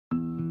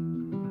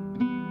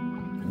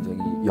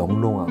굉장히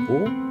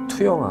영롱하고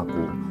투영하고,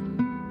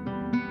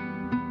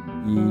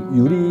 이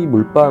유리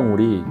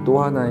물방울이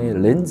또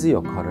하나의 렌즈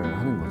역할을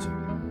하는 거죠.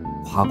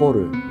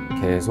 과거를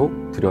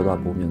계속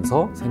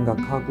들여다보면서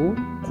생각하고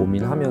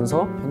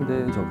고민하면서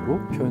현대적으로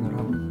표현을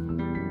하고 있는,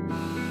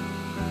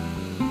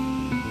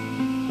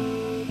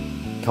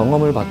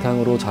 경험을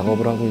바탕으로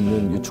작업을 하고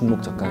있는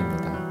유충목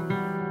작가입니다.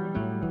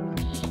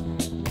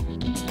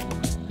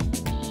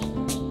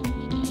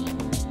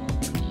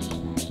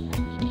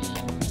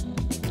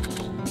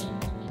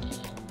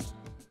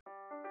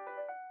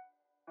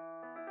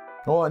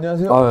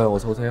 안녕하세요.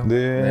 어서 오세요.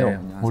 네,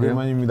 안녕하세요.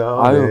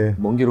 오랜만입니다. 아유, 네.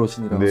 먼 길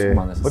오시느라고 수고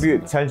많으셨습니다.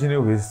 어떻게 잘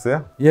지내고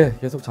계셨어요? 예,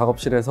 계속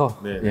작업실에서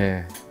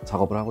네.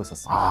 작업을 하고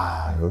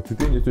있었습니다.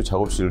 드디어 이제 또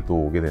작업실 또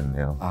오게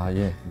됐네요.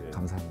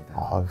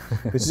 감사합니다.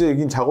 진짜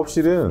여긴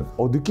작업실은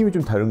느낌이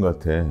좀 다른 것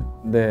같아.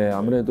 네,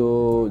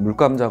 아무래도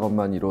물감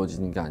작업만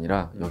이루어지는 게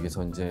아니라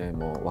여기서 이제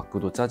뭐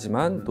왁구도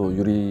짜지만 또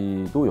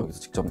유리도 여기서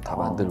직접 다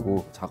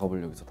만들고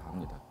작업을 여기서 다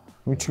합니다.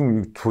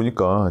 지금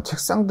보니까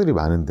책상들이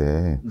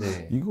많은데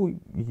이거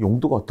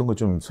용도가 어떤 거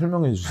좀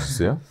설명해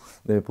주시겠어요?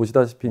 네,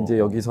 보시다시피 이제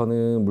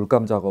여기서는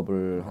물감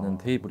작업을 하는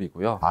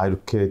테이블이고요.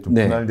 이렇게 좀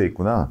분할돼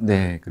있구나.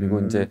 네, 그리고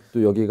이제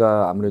또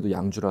여기가 아무래도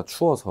양주라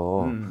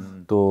추워서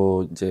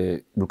또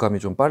이제 물감이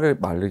좀 빠르게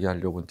마르게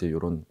하려고 이제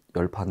이런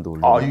열판도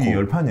올려놓고. 이게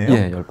열판이에요?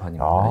 예,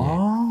 열판입니다.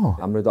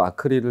 아무래도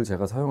아크릴을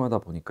제가 사용하다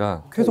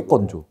보니까 계속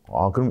건조.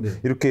 그럼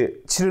이렇게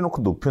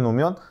칠해놓고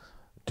높여놓으면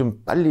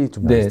좀 빨리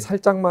좀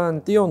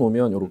살짝만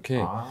띄워놓으면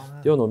이렇게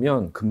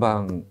띄워놓으면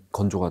금방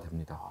건조가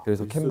됩니다.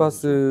 그래서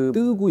캔버스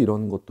뜨고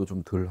이런 것도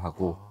좀 덜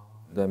하고,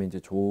 그다음에 이제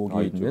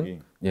저기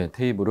있는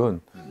테이블은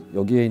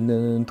여기에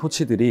있는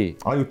토치들이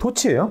이거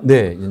토치예요?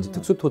 네, 이제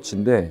특수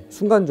토치인데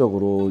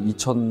순간적으로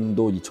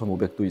 2000도,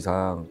 2500도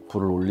이상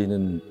불을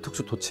올리는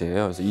특수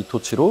토치예요. 그래서 이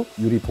토치로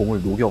유리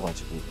봉을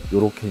녹여가지고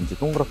이렇게 이제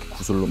동그랗게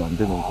구슬로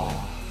만드는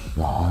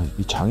거예요.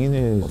 이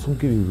장인의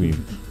손길이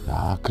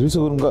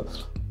그래서 그런가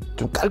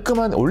좀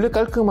원래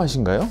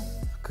깔끔하신가요?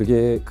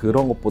 그게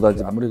그런 것보다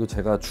아무래도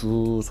제가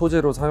주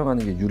소재로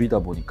사용하는 게 유리다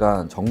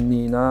보니까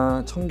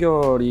정리나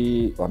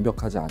청결이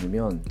완벽하지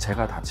않으면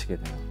제가 다치게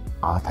돼요.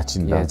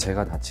 다친다? 예,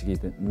 제가 다치기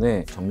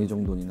때문에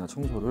정리정돈이나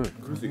청소를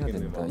해야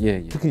됩니다.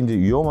 특히 이제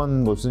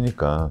위험한 거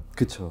쓰니까.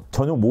 그렇죠.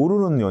 전혀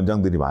모르는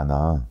연장들이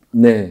많아.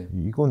 네.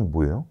 이건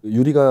뭐예요?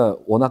 유리가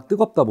워낙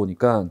뜨겁다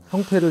보니까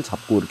형태를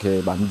잡고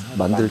이렇게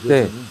만들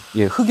때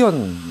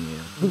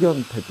흑연이에요. 흑연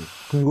패드.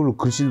 그럼 이걸로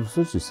글씨도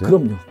쓸 수 있어요?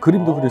 그럼요.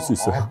 그림도 그릴 수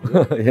있어요.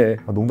 예.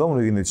 농담으로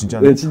얘기했는데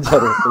진짜로? 네,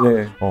 진짜로.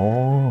 네.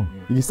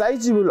 이게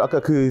사이즈별 아까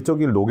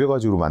저기를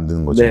녹여가지고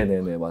만드는 거죠?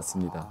 네네네,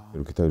 맞습니다.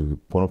 이렇게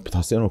번호표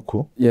다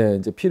떼놓고?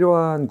 이제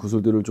필요한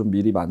구슬들을 좀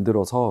미리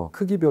만들어서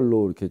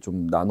크기별로 이렇게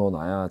좀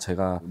나눠놔야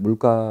제가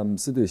물감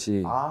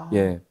쓰듯이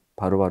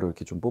바로바로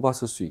이렇게 좀 뽑아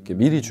쓸 수 있게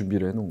미리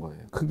준비를 해놓은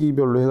거예요.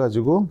 크기별로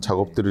해가지고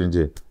작업들을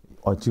이제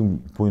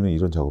지금 보이는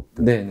이런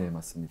작업들. 네네,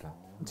 맞습니다.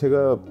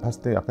 제가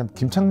봤을 때 약간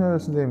김창렬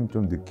선생님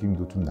좀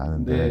느낌도 좀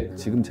나는데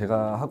지금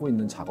제가 하고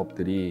있는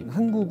작업들이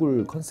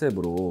한국을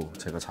컨셉으로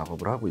제가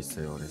작업을 하고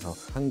있어요. 그래서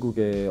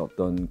한국의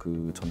어떤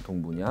그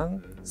전통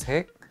문양,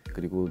 색,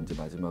 그리고 이제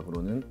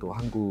마지막으로는 또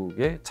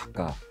한국의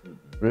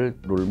작가를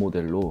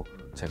롤모델로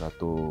제가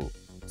또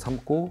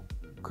삼고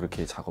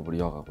그렇게 작업을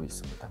이어가고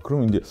있습니다.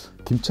 그럼 이제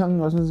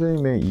김창렬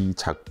선생님의 이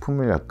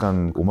작품을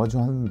약간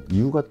오마주한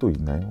이유가 또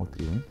있나요?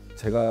 어떻게?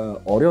 제가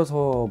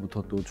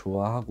어려서부터 또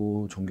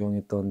좋아하고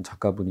존경했던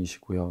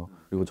작가분이시고요.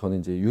 그리고 저는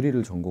이제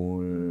유리를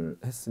전공을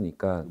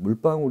했으니까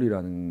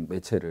물방울이라는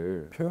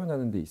매체를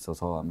표현하는 데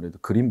있어서 아무래도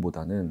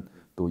그림보다는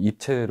또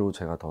입체로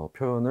제가 더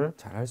표현을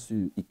잘 할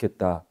수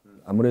있겠다.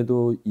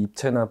 아무래도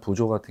입체나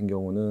부조 같은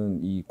경우는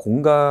이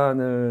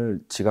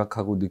공간을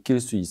지각하고 느낄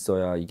수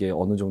있어야 이게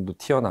어느 정도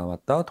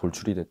튀어나왔다,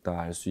 돌출이 됐다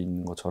알 수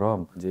있는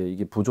것처럼 이제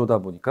이게 부조다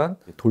보니까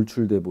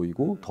돌출돼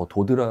보이고 더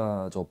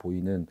도드라져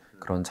보이는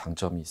그런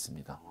장점이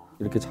있습니다.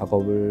 이렇게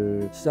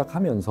작업을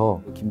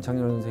시작하면서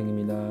김창렬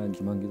선생님이나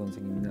김한기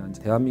선생님이나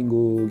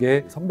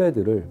대한민국의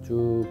선배들을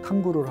쭉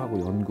탐구를 하고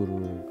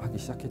연구를 하기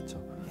시작했죠.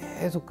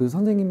 계속 그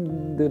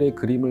선생님들의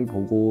그림을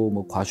보고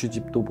뭐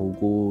과슈집도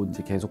보고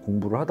이제 계속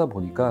공부를 하다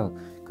보니까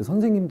그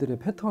선생님들의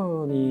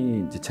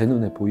패턴이 이제 제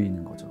눈에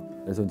보이는 거죠.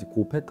 그래서 이제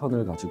그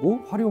패턴을 가지고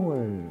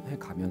활용을 해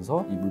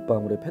가면서 이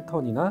물방울의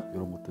패턴이나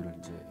이런 것들을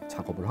이제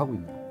작업을 하고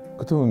있는 거예요.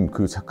 그렇다면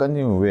그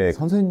작가님은 왜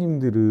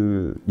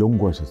선생님들을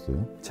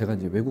연구하셨어요? 제가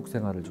이제 외국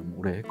생활을 좀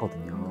오래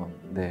했거든요.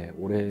 네,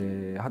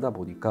 오래 하다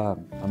보니까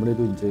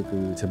아무래도 이제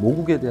그 제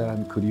모국에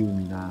대한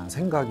그리움이나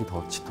생각이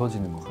더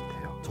짙어지는 것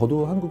같아요.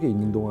 저도 한국에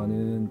있는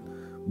동안은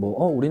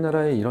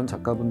우리나라에 이런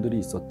작가분들이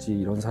있었지,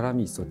 이런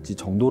사람이 있었지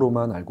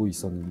정도로만 알고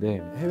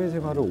있었는데 해외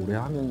생활을 오래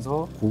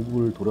하면서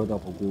고국을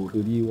돌아다보고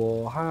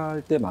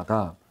그리워할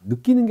때마다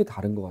느끼는 게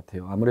다른 것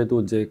같아요.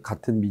 아무래도 이제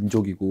같은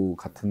민족이고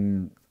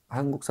같은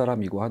한국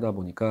사람이고 하다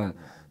보니까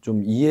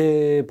좀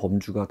이해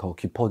범주가 더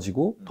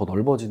깊어지고 더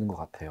넓어지는 것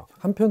같아요.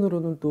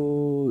 한편으로는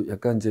또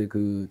약간 이제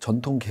그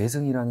전통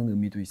계승이라는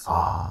의미도 있어요.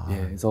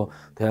 그래서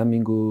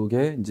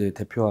대한민국의 이제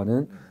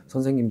대표하는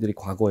선생님들이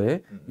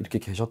과거에 이렇게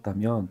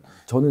계셨다면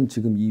저는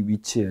지금 이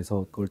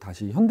위치에서 그걸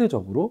다시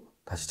현대적으로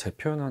다시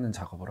재표현하는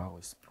작업을 하고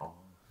있습니다.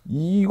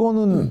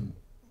 이거는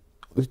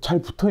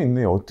잘 붙어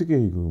있네. 어떻게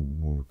이거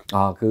뭐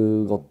이렇게.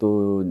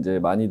 그것도 이제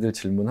많이들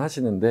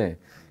질문하시는데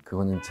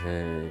그거는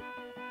제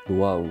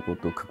노하우고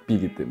또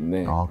극비이기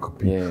때문에.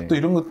 극비. 예. 또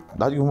이런 거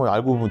나중에 보면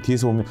알고 보면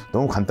뒤에서 보면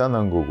너무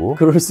간단한 거고.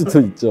 그럴 수도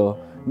있죠.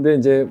 근데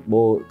이제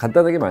뭐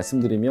간단하게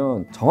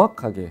말씀드리면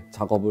정확하게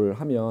작업을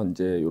하면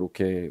이제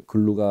이렇게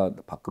글루가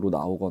밖으로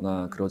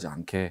나오거나 그러지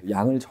않게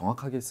양을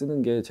정확하게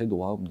쓰는 게 제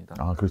노하우입니다.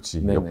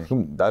 그렇지. 네네.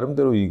 그럼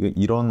나름대로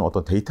이런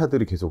어떤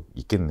데이터들이 계속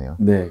있겠네요.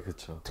 네,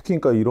 그렇죠. 특히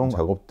그러니까 이런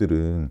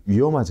작업들은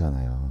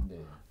위험하잖아요. 네.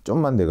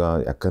 좀만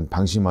내가 약간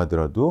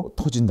방심하더라도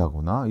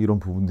터진다거나 이런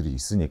부분들이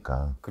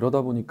있으니까.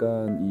 그러다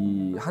보니까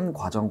이 한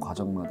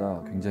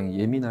과정마다 굉장히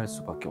예민할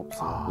수밖에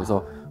없어요.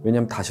 그래서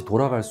왜냐하면 다시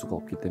돌아갈 수가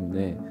없기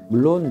때문에,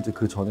 물론 이제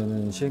그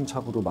전에는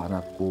시행착오도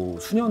많았고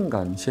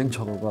수년간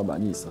시행착오가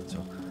많이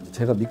있었죠.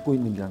 제가 믿고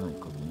있는 게 하나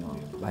있거든요.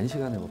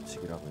 만시간의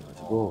법칙이라고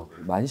해가지고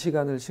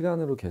만시간을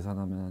시간으로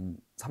계산하면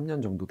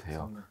 3년 정도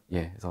돼요.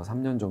 예, 그래서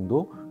 3년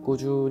정도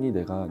꾸준히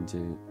내가 이제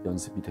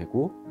연습이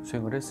되고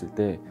수행을 했을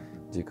때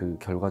이제 그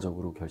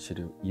결과적으로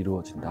결실이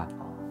이루어진다.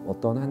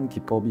 어떤 한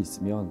기법이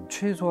있으면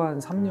최소한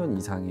 3년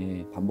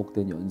이상의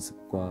반복된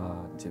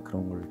연습과 이제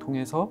그런 걸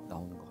통해서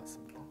나오는 것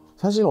같습니다.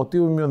 사실 어떻게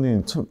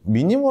보면은 참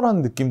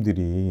미니멀한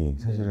느낌들이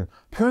사실은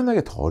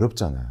표현하기 더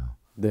어렵잖아요.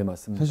 네,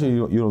 맞습니다.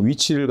 사실 이런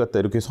위치를 갖다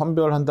이렇게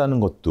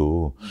선별한다는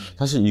것도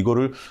사실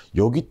이거를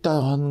여기 있다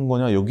하는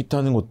거냐 여기 있다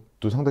하는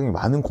것도 상당히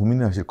많은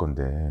고민을 하실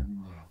건데,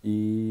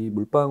 이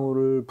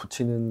물방울을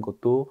붙이는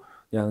것도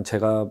그냥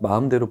제가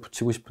마음대로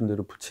붙이고 싶은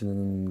대로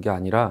붙이는 게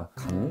아니라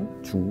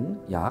강,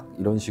 중, 약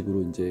이런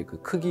식으로 이제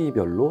그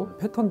크기별로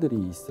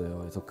패턴들이 있어요.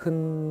 그래서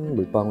큰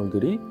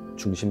물방울들이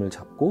중심을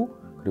잡고,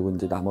 그리고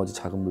이제 나머지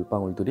작은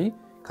물방울들이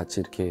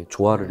같이 이렇게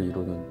조화를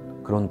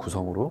이루는 그런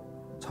구성으로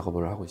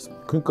작업을 하고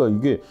있습니다. 그러니까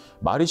이게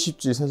말이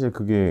쉽지 사실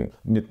그게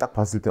이제 딱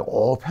봤을 때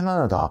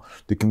편안하다,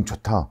 느낌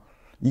좋다,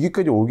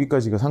 이게까지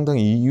오기까지가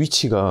상당히 이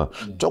위치가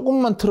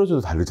조금만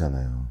틀어줘도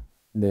다르잖아요.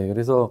 네,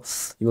 그래서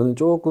이거는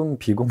조금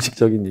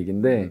비공식적인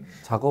얘기인데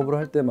작업을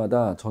할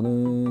때마다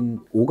저는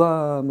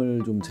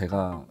오감을 좀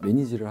제가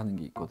매니지를 하는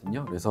게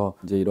있거든요. 그래서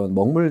이제 이런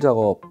먹물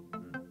작업,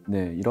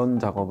 이런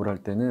작업을 할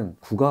때는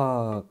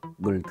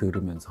국악을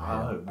들으면서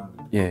해요.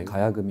 예,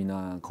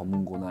 가야금이나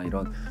검은고나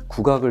이런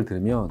국악을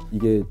들으면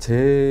이게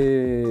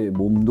제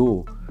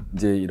몸도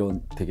이제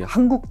이런 되게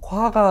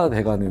한국화가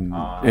돼가는,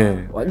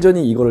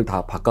 완전히 이거를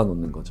다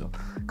바꿔놓는 거죠.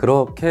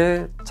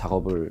 그렇게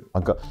작업을.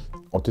 그러니까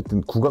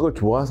어쨌든 국악을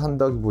좋아서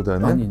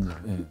한다기보다는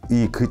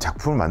그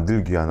작품을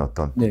만들기 위한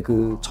어떤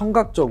그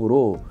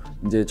청각적으로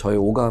이제 저의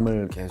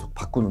오감을 계속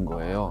바꾸는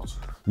거예요.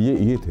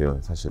 이해돼요,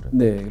 사실은.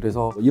 네,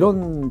 그래서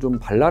이런 좀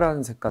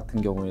발랄한 색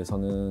같은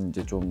경우에서는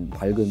이제 좀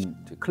밝은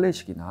이제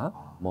클래식이나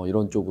뭐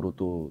이런 쪽으로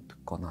또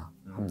듣거나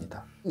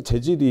합니다.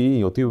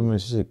 재질이 어떻게 보면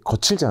사실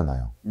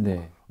거칠잖아요.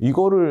 네.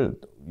 이거를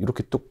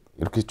이렇게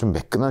좀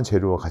매끈한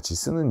재료와 같이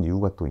쓰는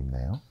이유가 또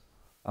있나요?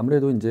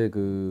 아무래도 이제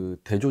그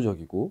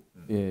대조적이고,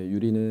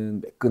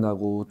 유리는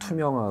매끈하고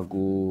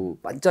투명하고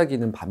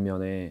반짝이는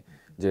반면에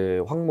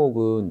이제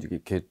황목은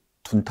이렇게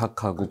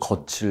둔탁하고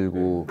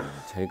거칠고,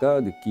 제가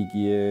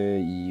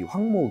느끼기에 이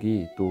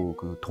황목이 또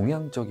그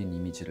동양적인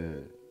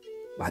이미지를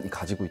많이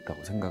가지고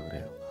있다고 생각을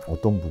해요.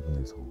 어떤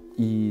부분에서?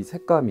 이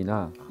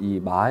색감이나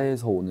이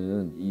마에서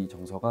오는 이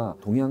정서가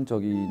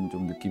동양적인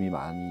좀 느낌이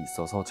많이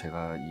있어서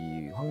제가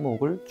이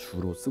황목을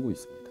주로 쓰고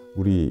있습니다.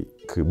 우리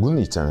그 문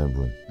있잖아요,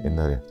 문.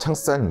 옛날에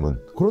창살 문.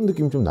 그런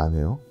느낌이 좀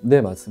나네요. 네,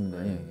 맞습니다.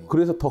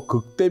 그래서 더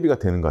극대비가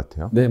되는 것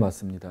같아요. 네,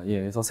 맞습니다.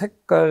 그래서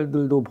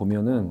색깔들도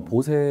보면은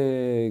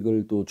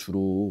보색을 또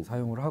주로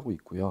사용을 하고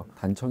있고요.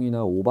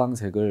 단청이나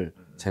오방색을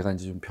제가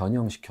이제 좀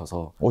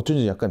변형시켜서.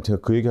 어쩐지 약간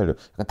제가 그 얘기하려고,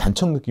 약간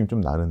단청 느낌이 좀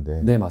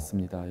나는데. 네,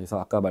 맞습니다. 그래서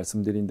아까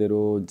말씀드린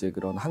대로 이제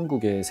그런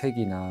한국의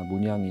색이나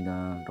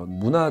문양이나 그런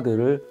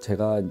문화들을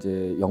제가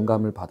이제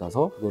영감을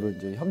받아서 그거를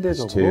이제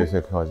현대적으로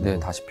재해석해가지고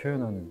다시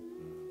표현하는.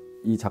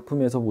 이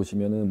작품에서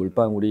보시면은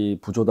물방울이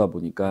부조다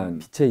보니까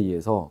빛에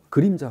의해서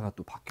그림자가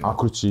또 바뀌어요.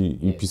 그렇지.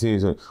 이 빛에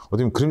의해서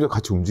어떻게 보면 그림자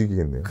같이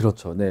움직이겠네요.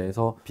 그렇죠. 네,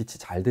 그래서 빛이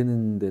잘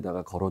되는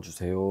데다가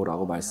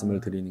걸어주세요라고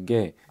말씀을 드리는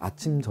게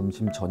아침,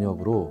 점심,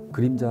 저녁으로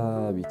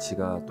그림자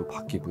위치가 또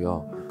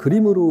바뀌고요.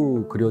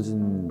 그림으로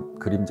그려진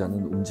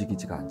그림자는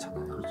움직이지가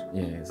않잖아요.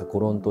 그래서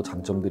그런 또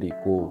장점들이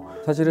있고,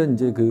 사실은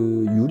이제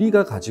그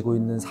유리가 가지고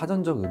있는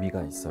사전적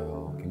의미가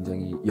있어요.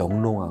 굉장히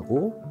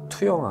영롱하고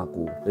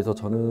투영하고. 그래서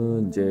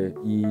저는 이제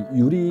이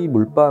유리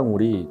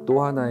물방울이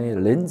또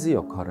하나의 렌즈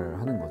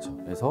역할을 하는 거죠.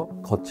 그래서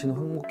거친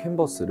황목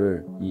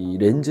캔버스를 이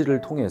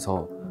렌즈를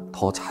통해서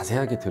더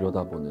자세하게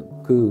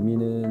들여다보는, 그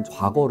의미는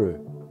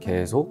과거를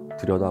계속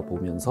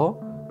들여다보면서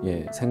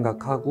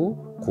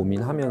생각하고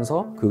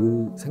고민하면서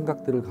그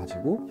생각들을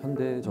가지고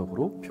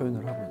현대적으로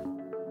표현을 하고 있는.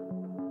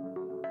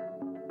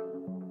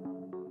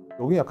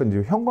 여기 약간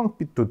이제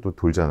형광빛도 또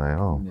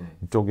돌잖아요.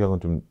 이쪽이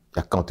좀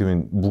약간 어떻게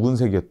보면 묵은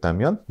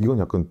색이었다면 이건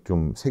약간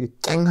좀 색이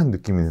쨍한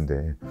느낌이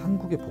있는데.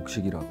 한국의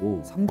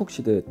복식이라고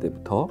삼국시대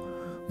때부터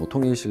뭐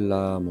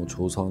통일신라, 뭐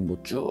조선, 뭐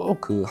쭉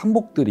그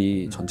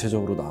한복들이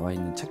전체적으로 나와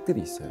있는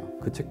책들이 있어요.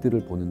 그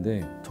책들을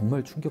보는데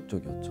정말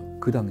충격적이었죠.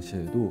 그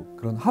당시에도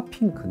그런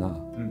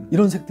핫핑크나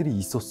이런 색들이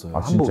있었어요. 아,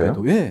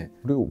 한복에도. 예.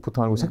 그리고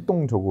보통 알고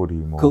색동 저고리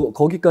뭐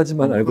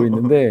거기까지만 알고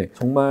있는데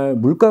정말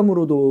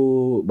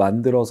물감으로도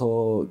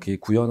만들어서 이렇게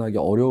구현하기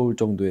어려울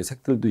정도의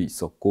색들도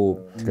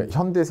있었고. 그러니까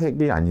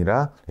현대색이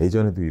아니라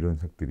예전에도 이런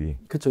색들이.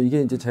 그렇죠.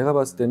 이게 이제 제가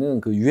봤을 때는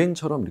그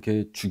유행처럼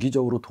이렇게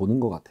주기적으로 도는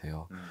것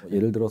같아요.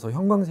 예를 들어서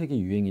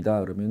형광색이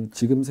유행이다 그러면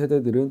지금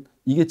세대들은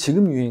이게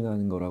지금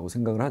유행하는 거라고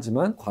생각을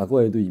하지만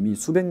과거에도 이미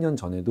수백 년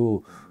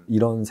전에도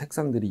이런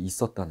색상들이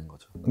있었다는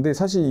거죠. 근데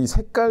사실 이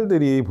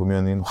색깔들이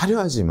보면은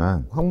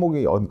화려하지만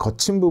항목이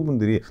거친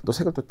부분들이 또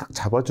색을 또 딱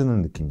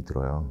잡아주는 느낌이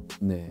들어요.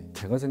 네,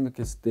 제가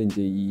생각했을 때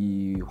이제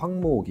이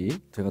황목이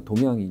제가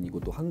동양인이고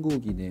또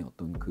한국인의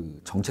어떤 그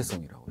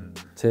정체성이라고.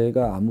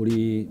 제가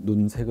아무리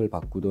눈색을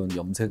바꾸든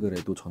염색을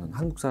해도 저는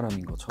한국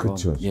사람인 것처럼.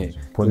 그렇죠. 예,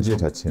 본질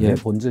자체는. 예,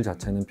 본질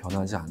자체는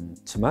변하지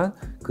않지만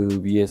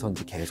그 위에서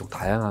이제 계속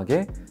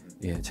다양하게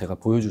제가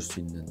보여줄 수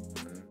있는.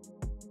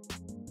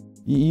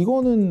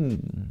 이거는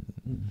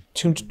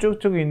지금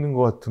저쪽에 있는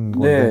것 같은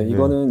건데. 네,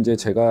 이거는 이제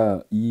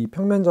제가 이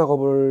평면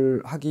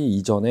작업을 하기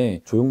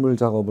이전에 조형물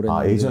작업을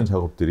했는데. 아, 예전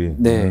작업들이.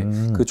 네,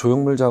 그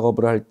조형물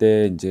작업을 할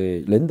때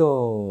이제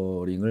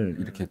렌더링을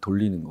이렇게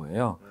돌리는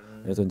거예요.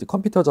 그래서 이제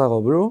컴퓨터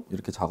작업으로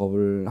이렇게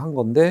작업을 한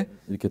건데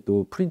이렇게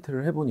또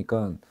프린트를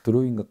해보니까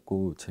드로잉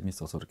같고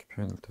재밌어서 이렇게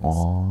표현을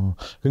했어요.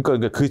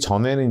 그러니까 그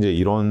전에는 이제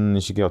이런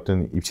식의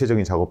어떤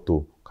입체적인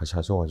작업도 같이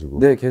하셔가지고.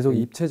 네, 계속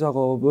입체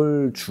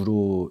작업을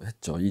주로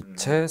했죠.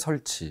 입체,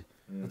 설치.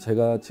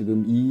 제가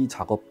지금 이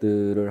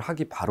작업들을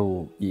하기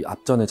바로 이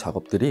앞전의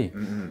작업들이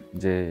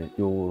이제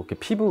요렇게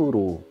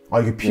피부로. 아,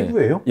 이게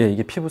피부예요? 예,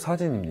 이게 피부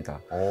사진입니다.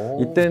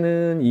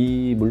 이때는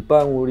이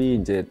물방울이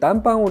이제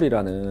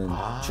땀방울이라는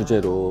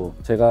주제로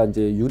제가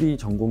이제 유리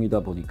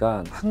전공이다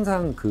보니까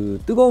항상 그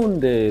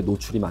뜨거운데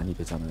노출이 많이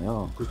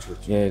되잖아요. 그렇죠.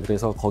 예,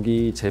 그래서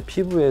거기 제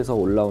피부에서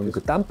올라오는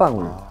그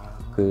땀방울,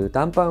 그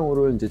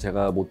땀방울을 이제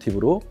제가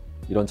모티브로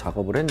이런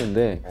작업을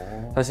했는데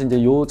사실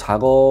이제 요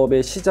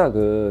작업의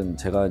시작은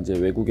제가 이제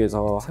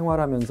외국에서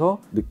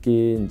생활하면서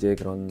느낀 이제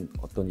그런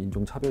어떤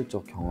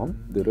인종차별적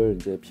경험들을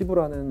이제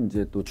피부라는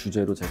이제 또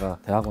주제로 제가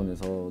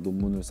대학원에서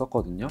논문을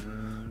썼거든요.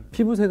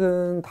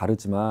 피부색은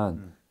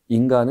다르지만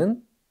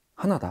인간은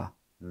하나다.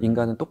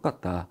 인간은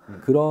똑같다.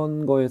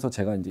 그런 거에서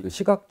제가 이제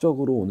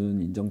시각적으로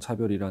오는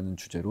인종차별이라는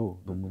주제로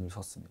논문을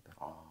썼습니다.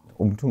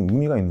 엄청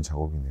의미가 있는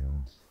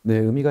작업이네요. 네,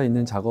 의미가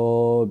있는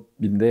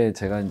작업인데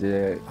제가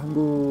이제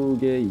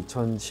한국에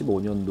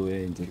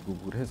 2015년도에 이제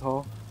입국을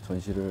해서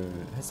전시를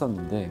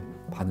했었는데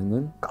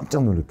반응은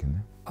깜짝 놀랐겠네.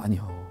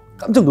 아니요.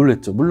 깜짝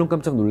놀랐죠. 물론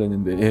깜짝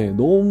놀랐는데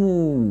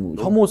너무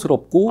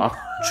혐오스럽고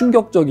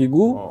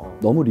충격적이고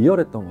너무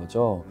리얼했던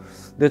거죠.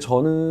 근데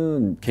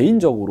저는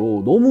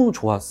개인적으로 너무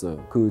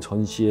좋았어요. 그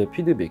전시의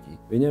피드백이.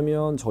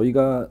 왜냐면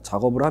저희가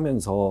작업을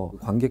하면서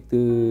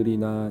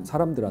관객들이나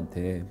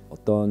사람들한테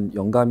어떤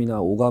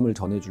영감이나 오감을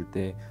전해줄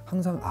때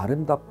항상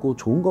아름답고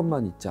좋은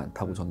것만 있지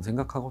않다고 저는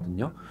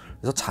생각하거든요.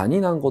 그래서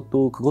잔인한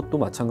것도 그것도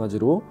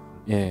마찬가지로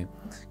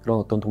그런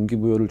어떤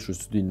동기부여를 줄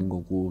수도 있는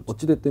거고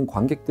어찌됐든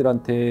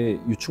관객들한테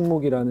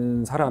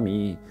유충목이라는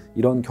사람이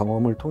이런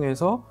경험을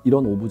통해서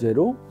이런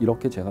오브제로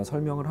이렇게 제가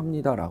설명을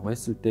합니다 라고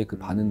했을 때 그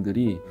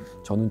반응들이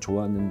저는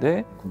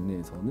좋았는데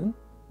국내에서는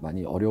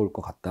많이 어려울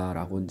것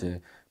같다라고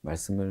이제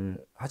말씀을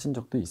하신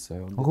적도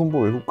있어요. 그럼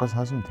뭐 외국 가서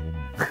하시면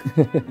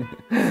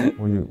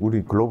되겠네요.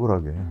 우리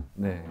글로벌하게.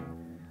 네.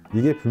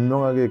 이게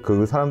분명하게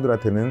그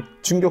사람들한테는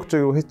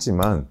충격적이고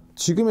했지만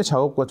지금의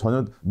작업과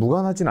전혀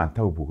무관하지는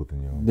않다고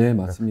보거든요. 네,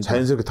 맞습니다.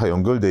 자연스럽게 다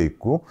연결돼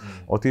있고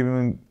어떻게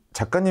보면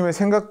작가님의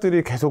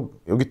생각들이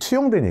계속 여기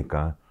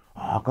투영되니까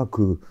아까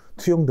그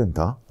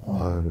투영된다.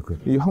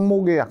 이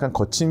항목의 약간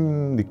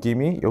거친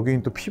느낌이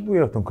여기는 또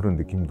피부의 어떤 그런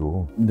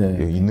느낌도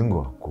있는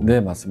것 같고. 네,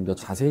 맞습니다.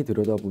 자세히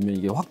들여다보면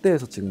이게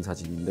확대해서 찍은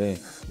사진인데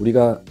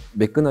우리가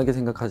매끈하게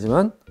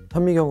생각하지만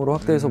현미경으로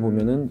확대해서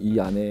보면은 이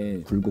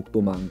안에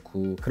굴곡도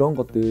많고 그런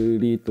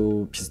것들이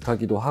또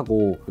비슷하기도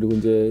하고 그리고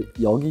이제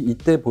여기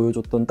이때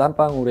보여줬던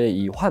땀방울의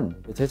이 환,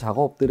 제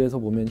작업들에서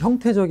보면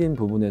형태적인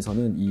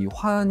부분에서는 이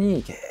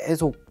환이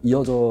계속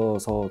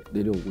이어져서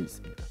내려오고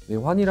있습니다. 네,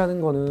 환이라는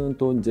거는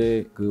또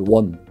이제 그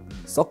원,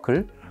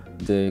 서클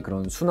이제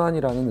그런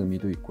순환이라는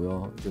의미도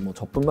있고요. 이제 뭐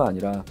저뿐만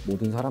아니라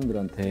모든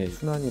사람들한테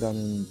순환이라는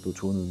또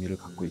좋은 의미를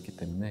갖고 있기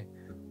때문에.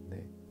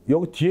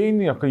 여기 뒤에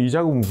있는 약간 이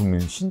작업은 보면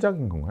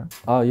신작인 건가요?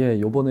 아, 예.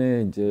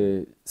 요번에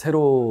이제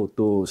새로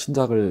또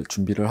신작을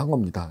준비를 한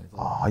겁니다.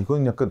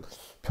 이건 약간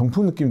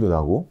병풍 느낌도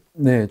나고.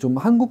 네, 좀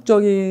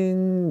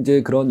한국적인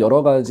이제 그런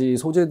여러 가지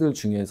소재들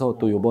중에서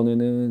또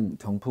요번에는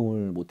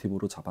병풍을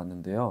모티브로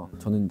잡았는데요.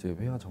 저는 이제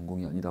회화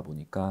전공이 아니다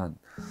보니까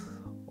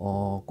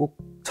꼭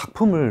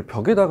작품을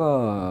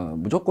벽에다가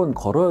무조건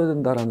걸어야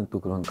된다라는 또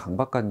그런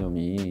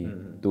강박관념이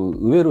또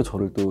의외로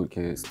저를 또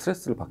이렇게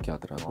스트레스를 받게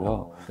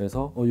하더라고요.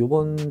 그래서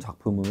이번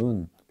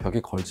작품은 벽에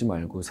걸지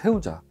말고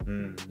세우자.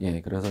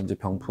 예, 그래서 이제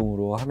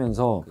병풍으로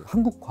하면서 그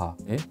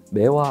한국화의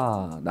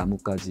매화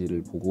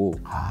나뭇가지를 보고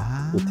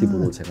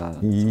모티브로 제가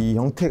이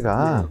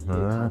형태가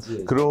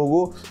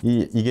그러고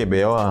이게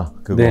매화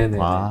그거 네네.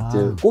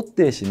 이제 꽃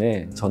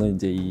대신에 저는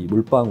이제 이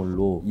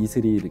물방울로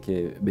이슬이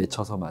이렇게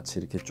맺혀서 마치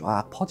이렇게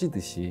쫙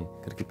퍼지듯이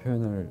그렇게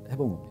표현을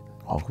해본 겁니다.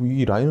 그럼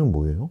이 라인은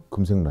뭐예요?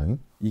 금색 라인?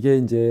 이게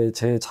이제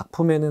제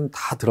작품에는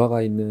다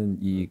들어가 있는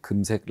이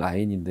금색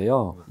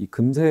라인인데요. 이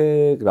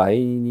금색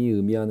라인이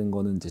의미하는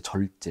거는 이제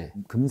절제.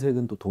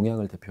 금색은 또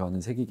동양을 대표하는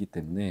색이기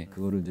때문에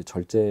그거를 이제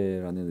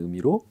절제라는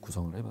의미로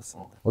구성을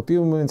해봤습니다. 어떻게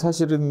보면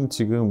사실은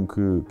지금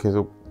그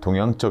계속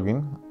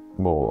동양적인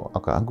뭐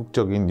아까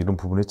한국적인 이런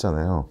부분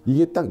했잖아요.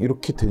 이게 딱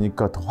이렇게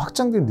되니까 더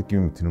확장된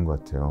느낌이 드는 것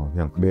같아요.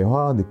 그냥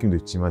매화 느낌도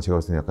있지만 제가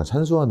봤을 때는 약간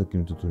산수화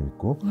느낌도 좀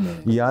있고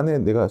이 안에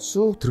내가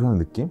쑥 들어가는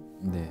느낌?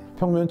 네.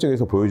 평면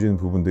쪽에서 보여주는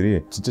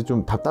부분들이 진짜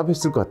좀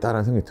답답했을 것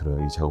같다라는 생각이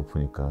들어요. 이 작업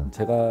보니까.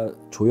 제가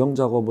조형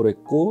작업을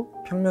했고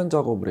평면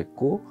작업을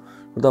했고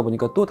그러다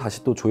보니까 또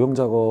다시 또 조형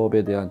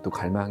작업에 대한 또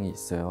갈망이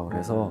있어요.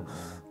 그래서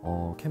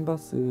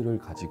캔버스를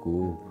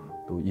가지고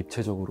또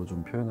입체적으로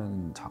좀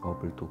표현하는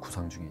작업을 또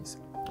구상 중에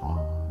있습니다.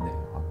 네.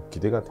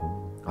 기대가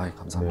됩니다.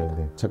 감사합니다.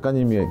 네.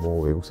 작가님이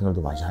뭐 외국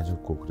생활도 많이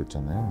하셨고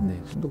그랬잖아요.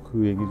 네. 좀 더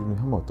그 얘기 좀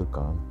하면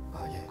어떨까?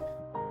 예.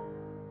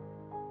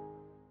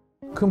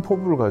 큰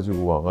포부를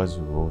가지고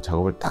와가지고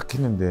작업을 딱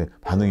했는데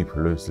반응이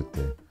별로였을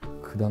때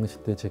그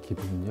당시 때 제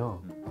기분은요.